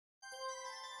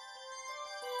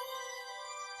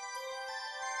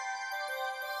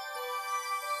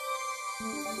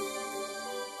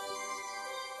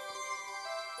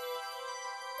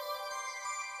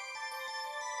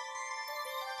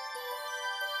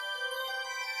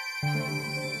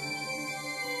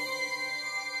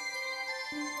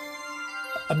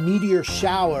A meteor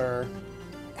shower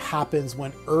happens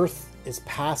when Earth is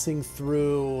passing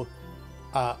through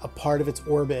a part of its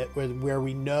orbit where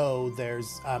we know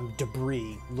there's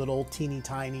debris, little teeny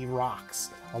tiny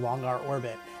rocks along our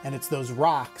orbit. And it's those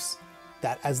rocks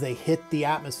that as they hit the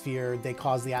atmosphere, they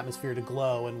cause the atmosphere to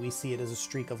glow, and we see it as a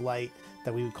streak of light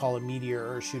that we would call a meteor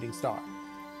or a shooting star.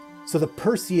 So the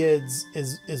Perseids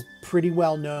is pretty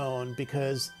well known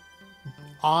because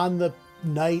on the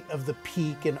night of the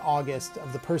peak in August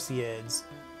of the Perseids,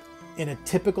 in a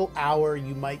typical hour,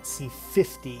 you might see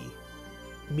 50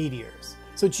 meteors.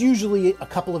 So it's usually a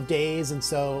couple of days, and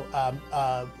so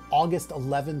August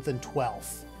 11th and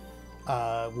 12th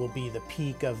will be the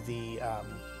peak of the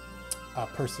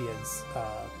Perseids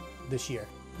this year.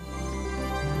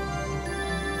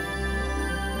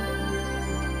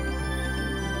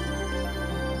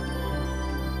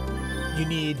 You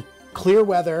need clear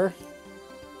weather.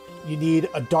 You need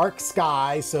a dark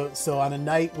sky, so on a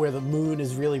night where the moon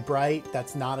is really bright,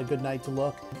 that's not a good night to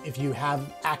look. If you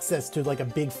have access to like a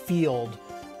big field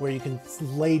where you can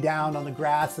lay down on the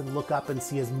grass and look up and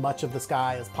see as much of the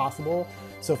sky as possible.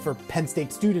 So for Penn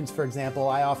State students, for example,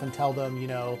 I often tell them, you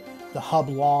know, the Hub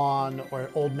lawn or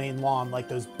Old Main lawn, like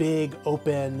those big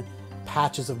open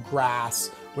patches of grass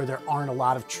where there aren't a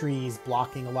lot of trees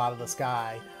blocking a lot of the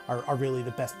sky are really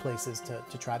the best places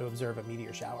to try to observe a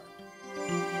meteor shower.